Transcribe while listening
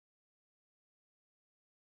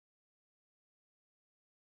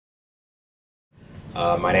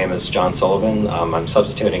My name is John Sullivan. I'm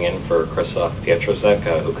substituting in for Krzysztof Pietroszek,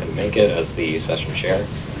 who couldn't make it as the session chair.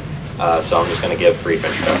 So I'm just going to give brief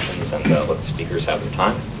introductions and let the speakers have their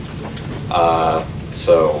time.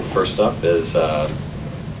 So first up is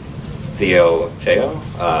Theo,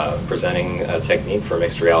 presenting a technique for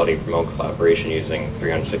mixed reality remote collaboration using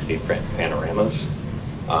 360 panoramas.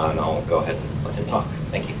 And I'll go ahead and let him talk.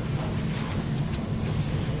 Thank you.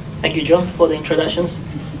 Thank you, John, for the introductions.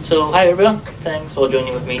 So, hi everyone. Thanks for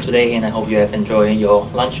joining with me today, and I hope you have enjoyed your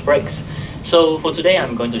lunch breaks. So, for today,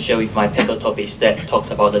 I'm going to share with my paper topics that talks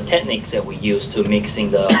about the techniques that we use to mixing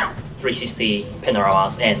the 360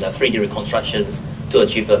 panoramas and the 3D reconstructions to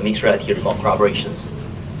achieve a mixed reality remote collaborations.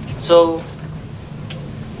 So,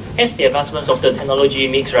 as the advancements of the technology,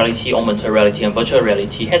 mixed reality, augmented reality, and virtual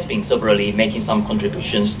reality has been severally making some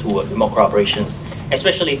contributions to remote collaborations,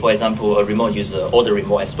 especially, for example, a remote user or the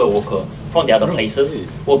remote expert worker from the other places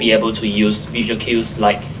will be able to use visual cues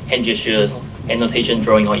like hand gestures, annotation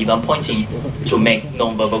drawing, or even pointing to make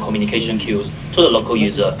non-verbal communication cues to the local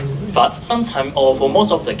user. But sometimes, or for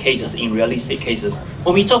most of the cases, in realistic cases,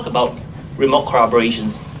 when we talk about remote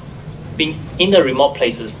collaborations, being in the remote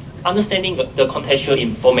places, understanding the contextual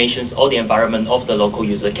informations or the environment of the local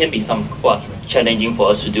user can be somewhat challenging for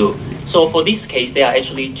us to do. So for this case, there are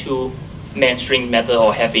actually two mainstream methods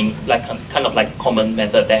or having like kind of like common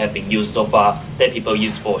method that have been used so far that people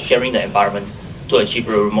use for sharing the environments to achieve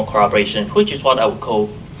a remote collaboration, which is what I would call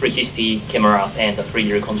 360 cameras and the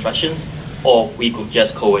 3D reconstructions, or we could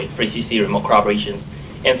just call it 360 remote collaborations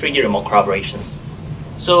and 3D remote collaborations.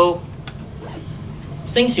 So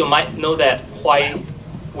since you might know that why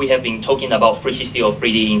we have been talking about 360 or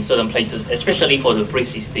 3D in certain places, especially for the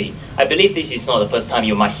 360. I believe this is not the first time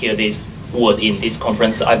you might hear this word in this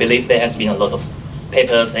conference. I believe there has been a lot of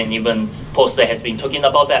papers and even posts that has been talking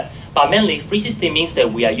about that. But mainly, 360 means that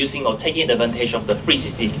we are using or taking advantage of the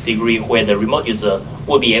 360 degree where the remote user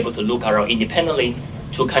will be able to look around independently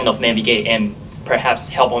to kind of navigate and perhaps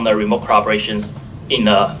help on the remote collaborations in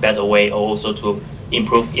a better way, or also to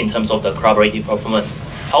improve in terms of the collaborative performance.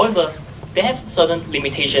 However, they have certain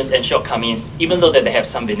limitations and shortcomings, even though that they have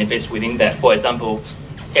some benefits within that. For example,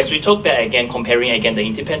 as we talk back again, comparing again the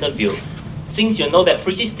independent view, since you know that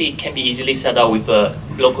 360 can be easily set up with a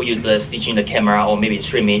local user stitching the camera or maybe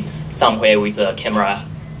streaming somewhere with the camera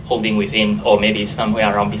holding with him, or maybe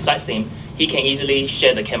somewhere around besides him, he can easily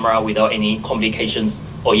share the camera without any complications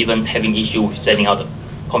or even having issue with setting out the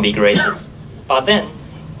configurations. But then,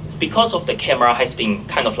 because of the camera has been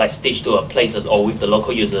kind of like stitched to a places or with the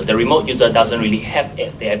local user, the remote user doesn't really have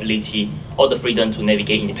the ability or the freedom to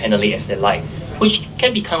navigate independently as they like, which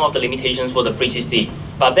can be kind of the limitations for the 360.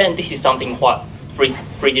 But then this is something what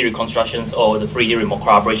 3D reconstructions or the 3D remote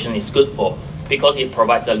collaboration is good for, because it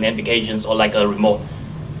provides the navigations or like a remote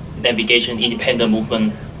navigation independent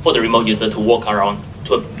movement for the remote user to walk around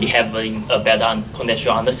to be having a better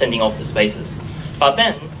contextual understanding of the spaces. But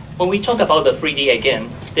then, when we talk about the 3D again,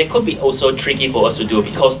 that could be also tricky for us to do,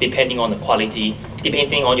 because depending on the quality,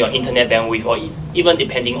 depending on your internet bandwidth, or even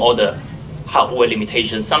depending on the hardware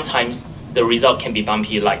limitations, sometimes the result can be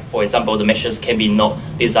bumpy. Like, for example, the meshes can be not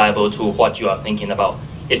desirable to what you are thinking about,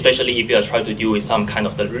 especially if you are trying to deal with some kind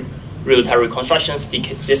of the real-time reconstructions.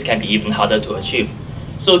 This can be even harder to achieve.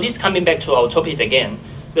 So this coming back to our topic again,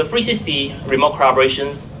 the 360 remote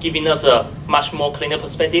collaborations giving us a much more cleaner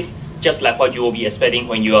perspective, just like what you will be expecting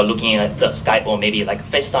when you are looking at the Skype or maybe like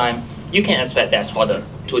FaceTime. You can expect that's what the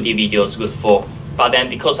 2D video is good for. But then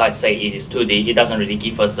because I say it is 2D, it doesn't really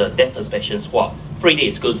give us the depth perspectives what 3D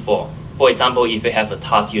is good for. For example, if you have a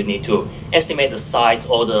task you need to estimate the size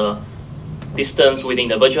or the distance within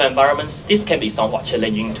the virtual environments, this can be somewhat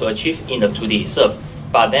challenging to achieve in the 2D itself.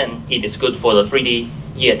 But then it is good for the 3D,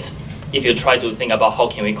 yet if you try to think about how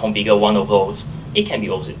can we configure one of those, it can be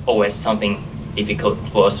always something difficult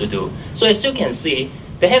for us to do. So as you can see,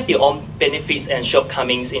 they have their own benefits and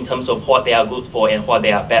shortcomings in terms of what they are good for and what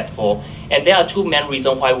they are bad for. And there are two main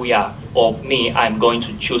reasons why we are, or me, I'm going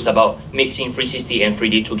to choose about mixing 360 and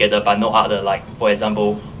 3D together, but no other, like for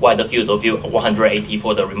example, wider field of view 180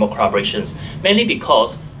 for the remote collaborations. Mainly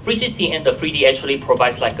because 360 and the 3D actually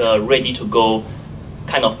provides like a ready to go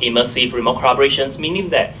kind of immersive remote collaborations, meaning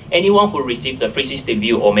that anyone who receives the 360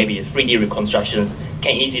 view or maybe 3D reconstructions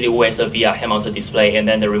can easily wear a VR head-mounted display, and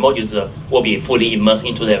then the remote user will be fully immersed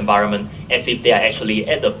into the environment as if they are actually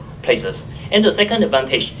at the places. And the second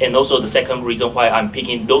advantage, and also the second reason why I'm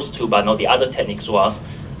picking those two but not the other techniques, was,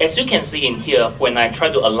 as you can see in here, when I try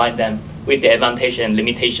to align them with the advantage and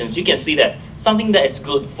limitations, you can see that something that is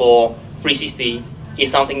good for 360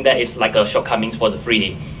 is something that is like a shortcomings for the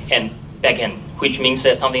 3D. And backend, which means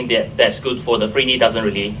that something that's good for the 3D doesn't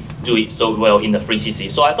really do it so well in the 360.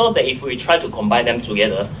 So I thought that if we try to combine them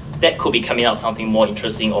together, that could be coming out something more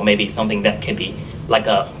interesting, or maybe something that can be like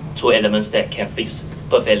two elements that can fix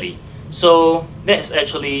perfectly. So that's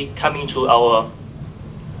actually coming to our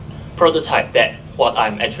prototype, that what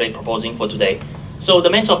I'm actually proposing for today. So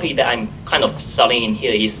the main topic that I'm kind of selling in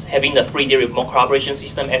here is having the 3D remote collaboration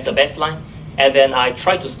system as a baseline. And then I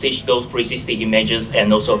try to stitch those 360 images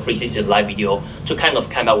and also 360 live video to kind of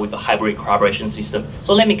come out with a hybrid collaboration system.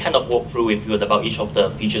 So let me kind of walk through with you about each of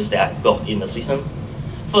the features that I've got in the system.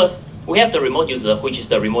 First, we have the remote user, which is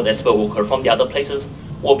the remote expert worker from the other places,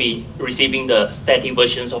 will be receiving the static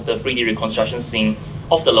versions of the 3D reconstruction scene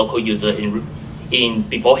of the local user in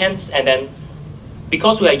beforehand. And then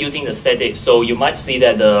because we are using the static, so you might see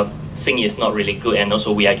that the scene is not really good, and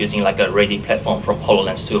also we are using like a ready platform from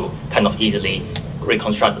HoloLens to kind of easily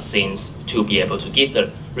reconstruct the scenes to be able to give the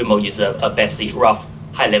remote user a basic, rough,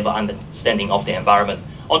 high-level understanding of the environment.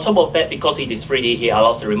 On top of that, because it is 3D, it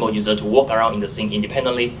allows the remote user to walk around in the scene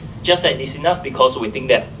independently. Just that it's enough, because we think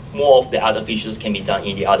that more of the other features can be done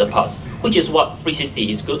in the other parts, which is what 360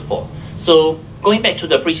 is good for. So going back to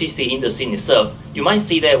the 360 in the scene itself, you might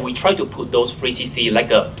see that we try to put those 360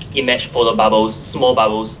 like a image photo bubbles, small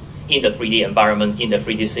bubbles, in the 3D environment, in the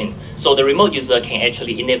 3D scene. So the remote user can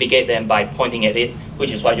actually navigate them by pointing at it,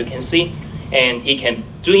 which is what you can see. And he can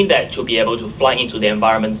doing that to be able to fly into the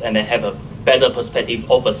environments and then have a better perspective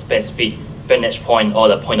of a specific vantage point or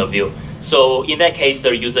the point of view. So in that case,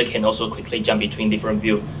 the user can also quickly jump between different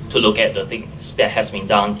views to look at the things that has been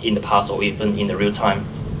done in the past or even in the real time.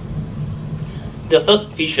 The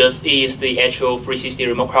third feature is the actual 360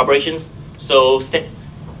 remote collaborations.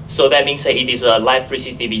 So that means that it is a live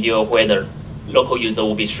 360 video where the local user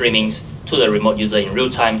will be streaming to the remote user in real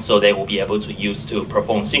time, so they will be able to use to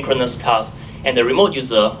perform synchronous tasks. And the remote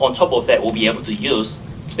user, on top of that, will be able to use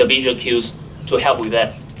the visual cues to help with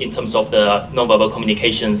that in terms of the non-verbal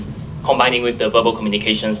communications, combining with the verbal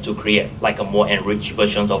communications to create like a more enriched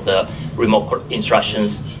versions of the remote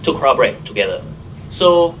instructions to collaborate together.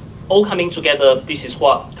 So all coming together, this is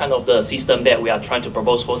what kind of the system that we are trying to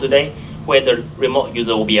propose for today, where the remote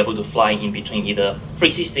user will be able to fly in between either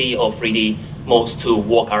 360 or 3D modes to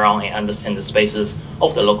walk around and understand the spaces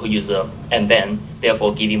of the local user, and then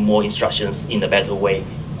therefore giving more instructions in a better way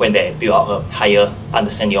when they build up a higher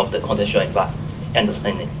understanding of the contextual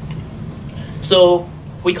understanding. So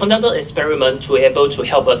we conducted an experiment to be able to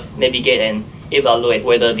help us navigate and evaluate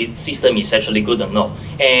whether the system is actually good or not.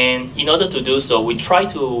 And in order to do so, we try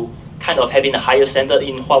to kind of having a higher standard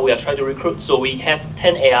in what we are trying to recruit. So we have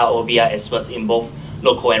 10 AR or VR experts in both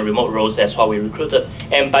local and remote roles. That's what we recruited.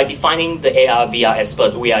 And by defining the AR, VR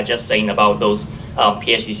expert, we are just saying about those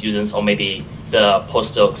PhD students or maybe the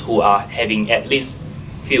postdocs who are having at least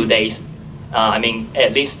few days,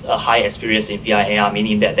 at least a high experience in VR and AR,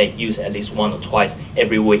 meaning that they use at least 1 or twice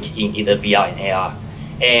every week in either VR and AR.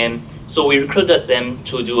 And so we recruited them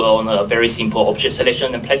to do on a very simple object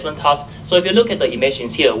selection and placement task. So if you look at the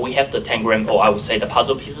images here, we have the tangram, or I would say the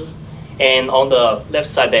puzzle pieces. And on the left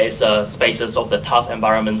side, there is spaces of the task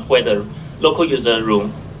environment where the local user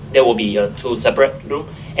room, there will be 2 separate rooms.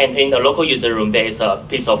 And in the local user room, there is a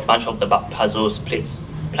bunch of the puzzles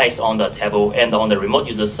placed on the table. And on the remote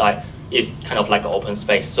user side, is kind of like an open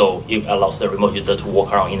space, so it allows the remote user to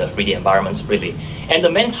walk around in the 3D environments freely. And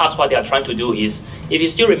the main task what they are trying to do is, if you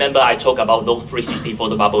still remember, I talked about those 360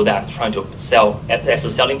 photo bubble that I'm trying to sell as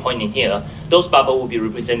a selling point in here. Those bubble will be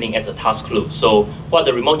representing as a task clue. So what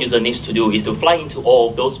the remote user needs to do is to fly into all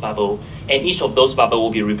of those bubble, and each of those bubble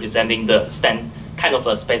will be representing the kind of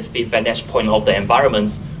a specific vantage point of the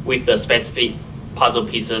environments with the specific puzzle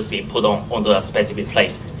pieces being put on the specific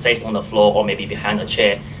place, say on the floor or maybe behind a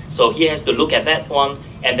chair. So he has to look at that one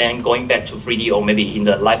and then going back to 3D or maybe in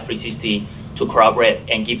the live 360 to corroborate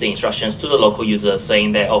and give the instructions to the local user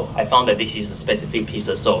saying that, oh, I found that this is a specific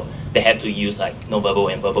piece, so they have to use like non-verbal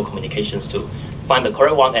and verbal communications to find the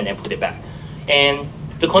correct one and then put it back. And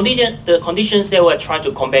the conditions that we're trying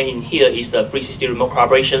to compare in here is the 360 remote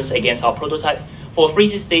collaborations against our prototype. For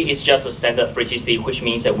 360, it's just a standard 360, which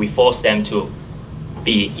means that we force them to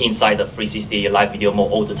be inside the 360 live video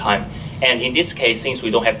mode all the time. And in this case, since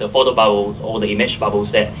we don't have the photo bubble or the image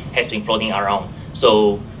bubbles that has been floating around,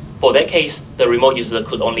 so for that case, the remote user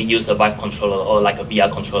could only use a Vive controller or like a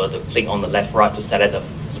VR controller to click on the left right to select the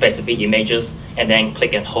specific images and then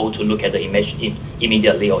click and hold to look at the image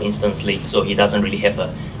immediately or instantly. So he doesn't really have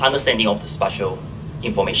an understanding of the spatial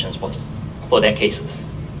information for that cases.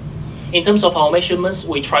 In terms of our measurements,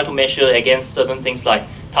 we try to measure against certain things like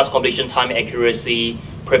task completion time, accuracy,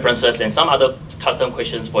 preferences, and some other custom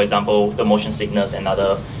questions, for example, the motion sickness and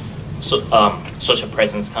other social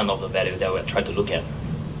presence kind of the value that we're trying to look at.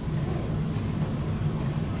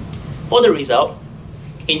 For the result,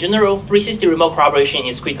 in general, 360 remote collaboration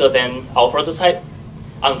is quicker than our prototype,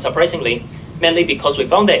 unsurprisingly, mainly because we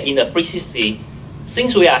found that in the 360,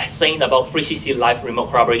 since we are saying about 360 live remote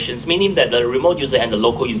collaborations, meaning that the remote user and the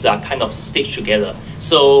local user are kind of stitched together.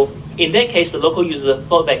 So in that case, the local user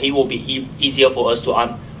thought that it will be easier for us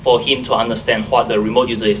for him to understand what the remote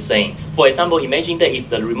user is saying. For example, imagine that if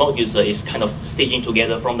the remote user is kind of stitching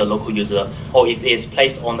together from the local user, or if it is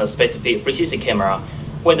placed on a specific 360 camera,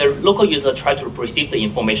 when the local user tries to receive the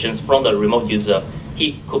information from the remote user,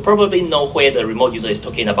 he could probably know where the remote user is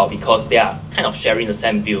talking about because they are kind of sharing the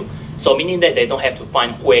same view. So meaning that they don't have to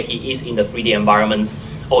find where he is in the 3D environments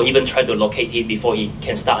or even try to locate him before he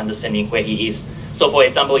can start understanding where he is. So for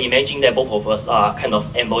example, imagine that both of us are kind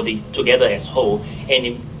of embodied together as whole.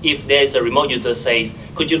 And if there's a remote user says,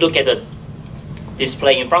 could you look at the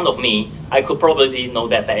display in front of me, I could probably know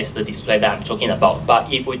that that is the display that I'm talking about.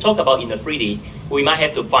 But if we talk about in the 3D, we might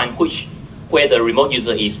have to find where the remote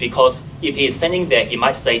user is, because if he is standing there, he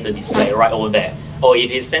might say the display right over there. Or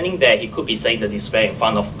if he's standing there, he could be saying the display in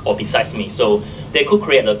front of or besides me. So they could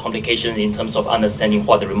create a complication in terms of understanding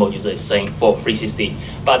what the remote user is saying for 360.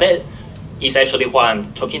 But that is actually what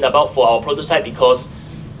I'm talking about for our prototype, because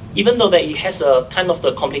even though that it has a kind of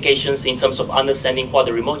the complications in terms of understanding what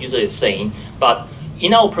the remote user is saying, but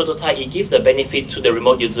in our prototype, it gives the benefit to the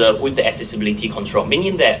remote user with the accessibility control,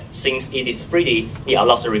 meaning that since it is 3D, it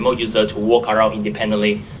allows the remote user to walk around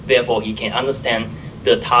independently. Therefore, he can understand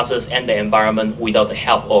the tasks and the environment without the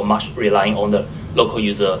help or much relying on the local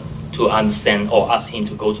user to understand or ask him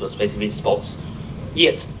to go to a specific spots.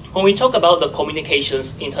 Yet, when we talk about the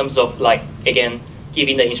communications in terms of like, again,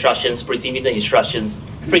 giving the instructions, receiving the instructions,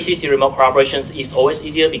 360 remote collaborations is always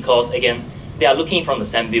easier because, again, they are looking from the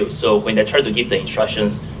same view. So when they try to give the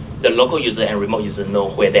instructions, the local user and remote user know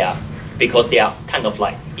where they are because they are kind of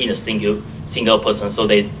like in a single person, so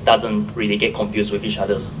they doesn't really get confused with each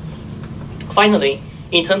other's. Finally,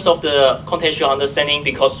 in terms of the contextual understanding,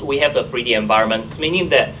 because we have the 3D environments, meaning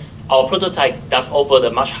that our prototype does offer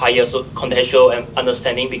the much higher contextual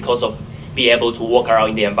understanding because of being able to walk around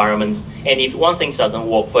in the environments. And if one thing doesn't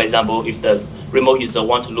work, for example, if the remote user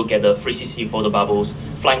wants to look at the 360 photo bubbles,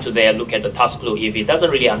 flying to there, look at the task clue, if he doesn't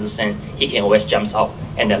really understand, he can always jump out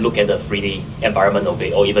and then look at the 3D environment of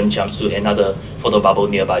it, or even jumps to another photo bubble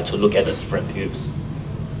nearby to look at the different views.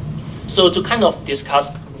 So to kind of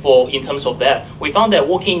discuss in terms of that, we found that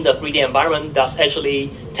working in the 3D environment does actually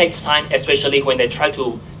takes time, especially when they try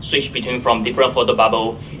to switch between from different photo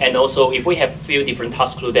bubble. And also if we have few different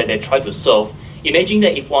task clues that they try to solve, imagine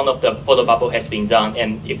that if one of the photo bubble has been done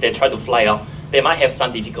and if they try to fly out, they might have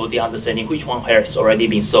some difficulty understanding which one has already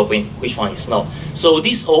been solved and which one is not. So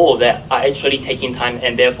all of that are actually taking time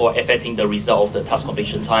and therefore affecting the result of the task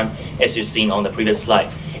completion time, as you've seen on the previous slide.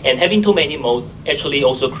 And having too many modes actually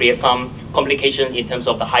also creates some complication in terms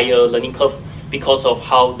of the higher learning curve because of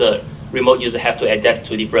how the remote user have to adapt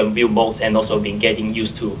to different view modes and also been getting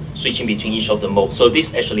used to switching between each of the modes. So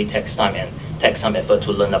this actually takes time and takes some effort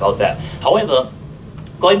to learn about that. However,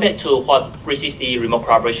 going back to what 360 remote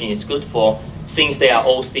collaboration is good for, since they are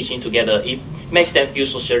all stitching together, it makes them feel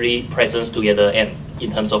socially present together and in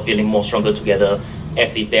terms of feeling more stronger together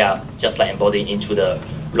as if they are just like embodied into the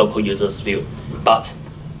local user's view. But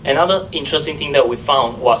another interesting thing that we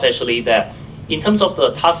found was actually that in terms of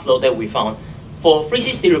the task load that we found, for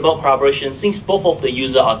 360 remote collaboration, since both of the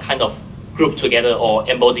users are kind of grouped together or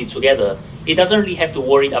embodied together, it doesn't really have to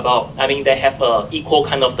worry about, they have a equal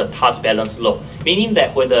kind of the task balance load, meaning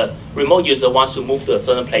that when the remote user wants to move to a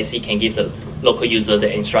certain place, he can give the local user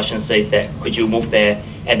the instruction says that could you move there,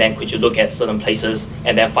 and then could you look at certain places,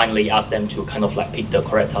 and then finally ask them to kind of like pick the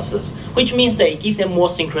correct tasks, which means that it gives them more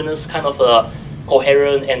synchronous kind of a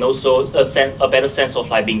coherent and also a better sense of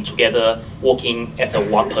like being together, working as a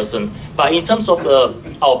one person. But in terms of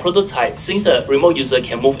our prototype, since the remote user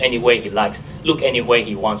can move anywhere he likes, look anywhere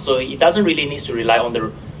he wants, so it doesn't really need to rely on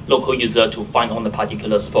the local user to find on the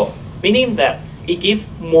particular spot, meaning that it gives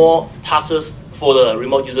more tasks for the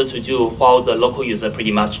remote user to do while the local user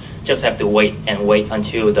pretty much just have to wait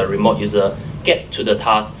until the remote user get to the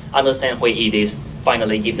task, understand where it is,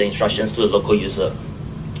 finally give the instructions to the local user.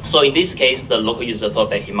 So in this case, the local user thought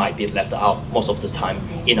that he might be left out most of the time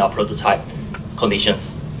in our prototype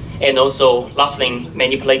conditions. And also, lastly,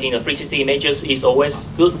 manipulating the 360 images is always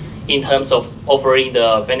good in terms of offering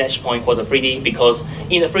the vantage point for the 3D, because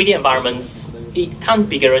in the 3D environments, it can't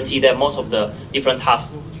be guaranteed that most of the different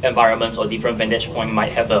task environments or different vantage point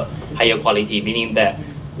might have a higher quality, meaning that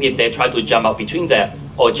if they try to jump out between that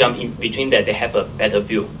or jump in between that, they have a better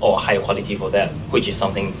view or higher quality for that, which is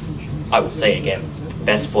something I would say again,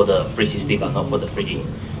 best for the 360 but not for the 3D.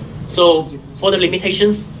 So for the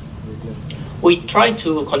limitations, We try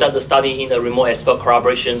to conduct the study in the remote expert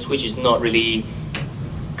collaborations, which is not really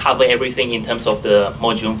cover everything in terms of the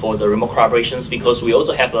module for the remote collaborations, because we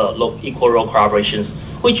also have a equal role collaborations,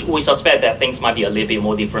 which we suspect that things might be a little bit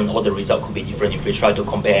more different, or the result could be different if we try to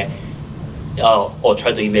compare or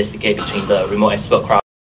try to investigate between the remote expert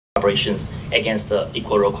collaborations against the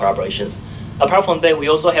equal role collaborations. Apart from that, we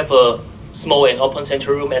also have a small and open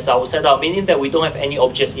center room as I will set up, meaning that we don't have any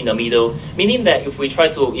objects in the middle, meaning that if we try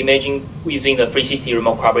to imagine using the 360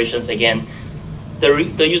 remote collaborations again,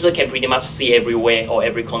 the user can pretty much see everywhere or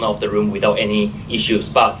every corner of the room without any issues.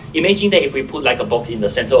 But imagine that if we put like a box in the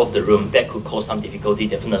center of the room, that could cause some difficulty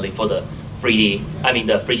definitely for the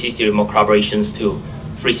 360 remote collaborations to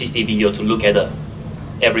 360 video to look at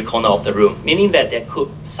every corner of the room, meaning that that could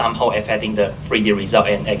somehow affecting the 3D result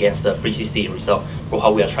and against the 360 result for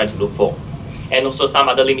how we are trying to look for. And also some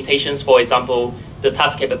other limitations, for example, the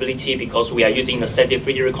task capability, because we are using the static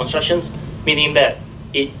 3D reconstructions, meaning that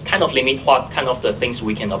it kind of limits what kind of the things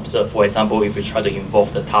we can observe. For example, if we try to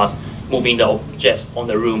involve the task, moving the objects on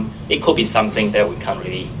the room, it could be something that we can't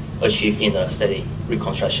really achieve in a static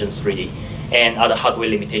reconstructions 3D. And other hardware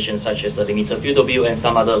limitations such as the limited field of view and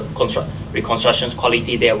some other reconstructions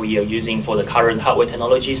quality that we are using for the current hardware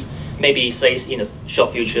technologies. Maybe says in the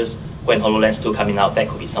short futures when HoloLens 2 coming out, that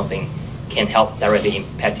could be something can help directly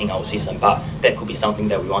impacting our system, but that could be something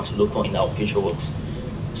that we want to look for in our future works.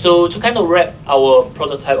 So to kind of wrap our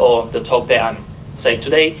prototype or the talk that I'm saying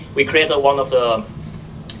today, we created one of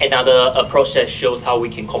another approach that shows how we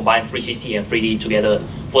can combine 360 and 3D together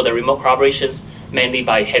for the remote collaborations, mainly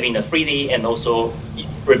by having the 3D and also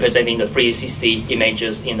representing the 360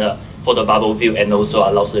 images in the photo bubble view, and also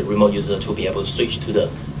allows the remote user to be able to switch to the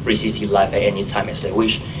 360 live at any time as they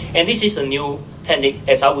wish. And this is a new technique,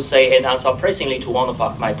 as I would say, and unsurprisingly to one of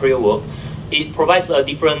my prior work, it provides a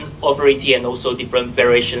different authority and also different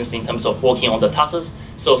variations in terms of working on the tasks.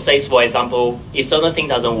 So say, for example, if certain thing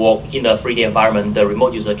doesn't work in the 3D environment, the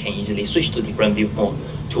remote user can easily switch to different view mode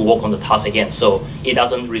to work on the task again. So it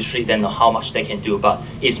doesn't restrict them on how much they can do, but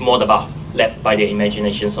it's more about left by their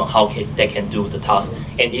imaginations on how they can do the task.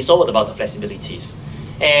 And it's all about the flexibilities.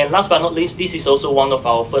 And last but not least, this is also one of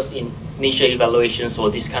our first initial evaluations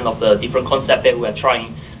for this kind of the different concept that we are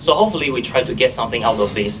trying. So hopefully we try to get something out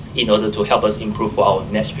of this in order to help us improve for our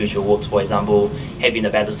next future works. For example, having a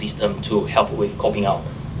better system to help with coping out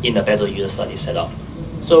in a better user study setup.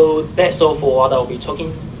 So that's all for what I'll be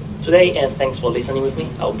talking today, and thanks for listening with me.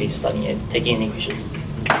 I'll be studying and taking any questions. Any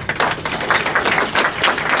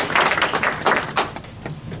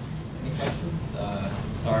questions?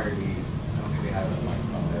 Sorry, I don't think we have a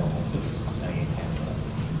microphone available, so just studying in Canada.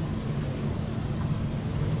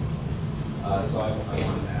 So I wanted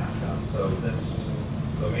to ask,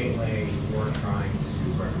 so mainly you're trying to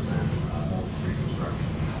represent multiple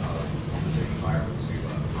reconstructions of the same environment to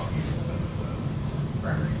help you convince the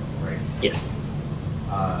primary goal, right? Yes.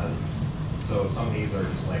 So some of these are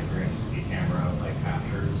just like 360 camera like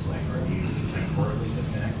captures. Like, are these temporally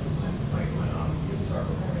disconnected when users are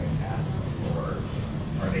performing a task, or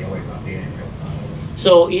are they always updated in real time?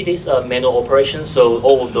 So it is a manual operation. So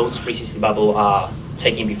all of those 360 bubbles are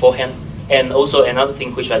taken beforehand. And also another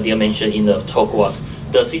thing which I did mention in the talk was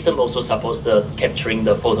the system also supports the capturing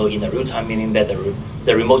the photo in the real time, meaning that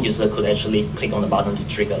the remote user could actually click on the button to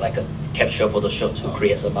trigger like a capture photo shot to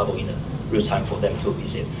create a bubble in the real time for them to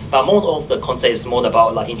visit. But more of the concept is more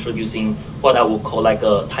about like introducing what I would call like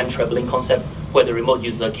a time traveling concept, where the remote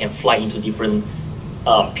user can fly into different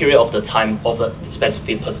period of the time of a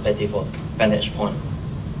specific perspective or vantage point.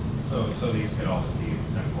 So these could also be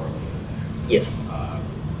temporally disconnected. Yes.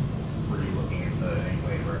 Were you looking into any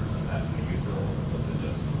way to represent that to the user, or was it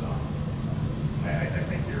just? I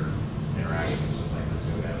think your interaction is just like the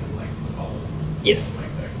zoom in, like the bubble. Yes.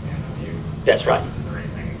 Like to expand the view. That's right. Is there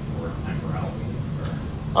anything for temporality?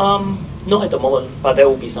 Not at the moment, but that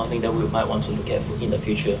will be something that we might want to look at in the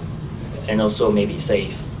future. And also maybe say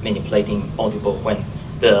manipulating multiple when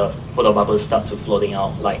the photo bubbles start to floating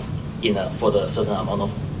out, like for the certain amount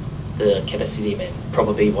of the capacity, may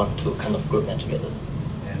probably want to kind of group them together.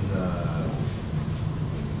 And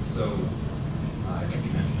so I think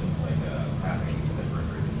you mentioned like having different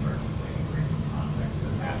reconstructions like increases context to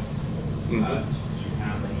the task. Mm-hmm. Did you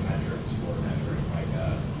have any metrics for measuring like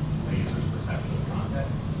a user's perception of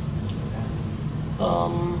context in the task?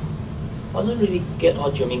 Wasn't really get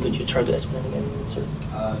what you mean. Could you try to explain again, sir?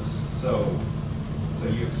 So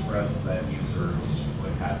you expressed that users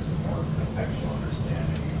would have some more contextual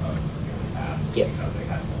understanding of the task because they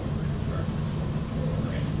had multiple reconstructions.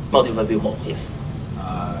 Right? Multiple view modes, yes.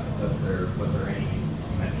 Was there any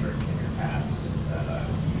metrics in your tasks that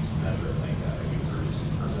you used to measure like a user's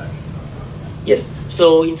perception of content? Yes.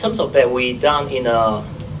 So in terms of that, we done in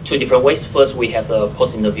two different ways. First, we have a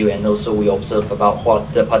post-interview, and also we observe about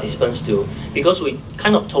what the participants do. Because we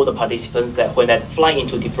kind of told the participants that when they fly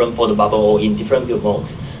into different photo bubble or in different view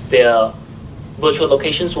modes, their virtual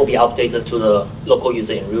locations will be updated to the local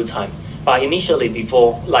user in real time. But initially,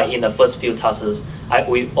 before, like in the first few tasks,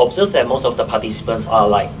 we observed that most of the participants are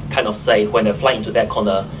like kind of say when they fly into that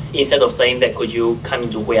corner, instead of saying that could you come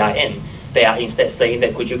into where I am, they are instead saying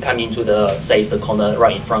that could you come into the, say, the corner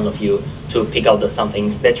right in front of you to pick out the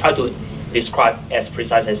somethings. They try to describe as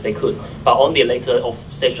precise as they could. But on the later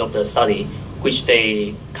stage of the study, which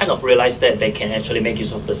they kind of realized that they can actually make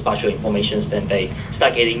use of the spatial informations, then they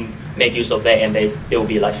start make use of that, and they will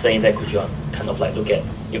be like saying that could you kind of like look at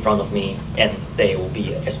in front of me, and they will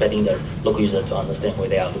be expecting the local user to understand where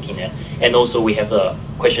they are looking at. And also we have a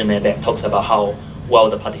questionnaire that talks about how well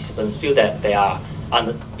the participants feel that they are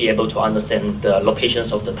be able to understand the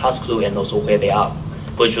locations of the task clue and also where they are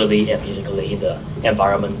virtually and physically in the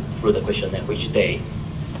environment through the questionnaire, which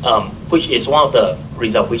is one of the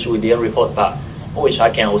results which we didn't report, but which I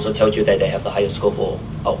can also tell you that they have the highest score for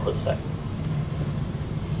our prototype.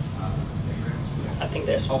 I think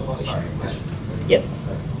that's one question. Yeah.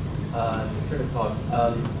 For the talk,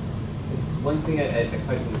 one thing I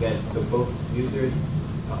quite get, so both users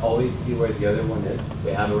always see where the other one is.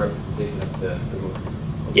 They have a representation of the remote.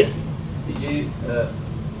 Yes. Did you,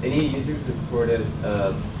 any users reported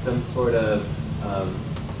some sort of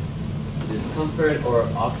discomfort or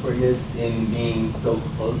awkwardness in being so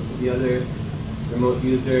close to the other remote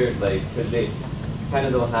user? Like, because they kind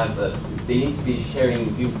of don't have they need to be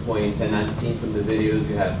sharing viewpoints, and I'm seeing from the videos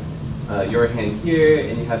you have your hand here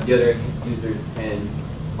and you have the other user's hand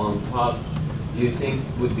on top. Do you think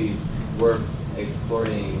would be worth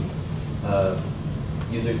exploring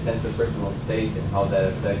user sense of personal space and how that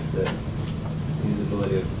affects the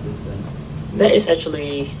usability of the system? That is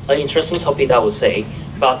actually an interesting topic, I would say.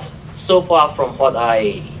 But so far from what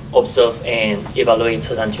I observed and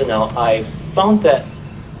evaluated until now, I found that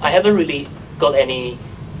I haven't really got any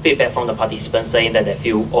feedback from the participants saying that they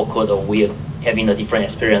feel awkward or weird having a different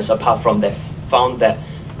experience, apart from they found that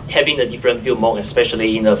having a different view mode,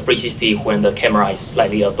 especially in the 360 when the camera is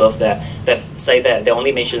slightly above that, they say that they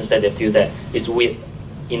only mentions that they feel that it's weird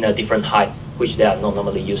in a different height, which they are not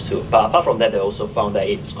normally used to. But apart from that, they also found that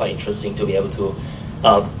it's quite interesting to be able to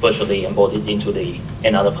virtually embody it into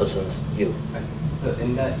another person's view. So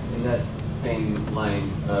in that same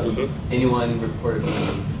line, anyone reported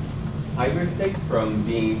being cybersick from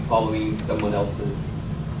following someone else's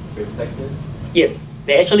perspective? Yes,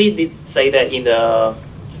 they actually did say that in the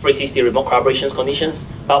 360 remote collaborations conditions,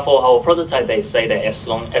 but for our prototype, they say that as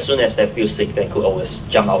soon as they feel sick, they could always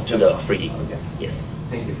jump out to the 3D. Okay. Yes.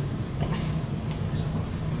 Thank you. Thanks.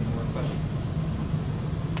 Any more questions?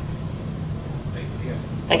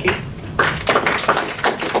 Thank you.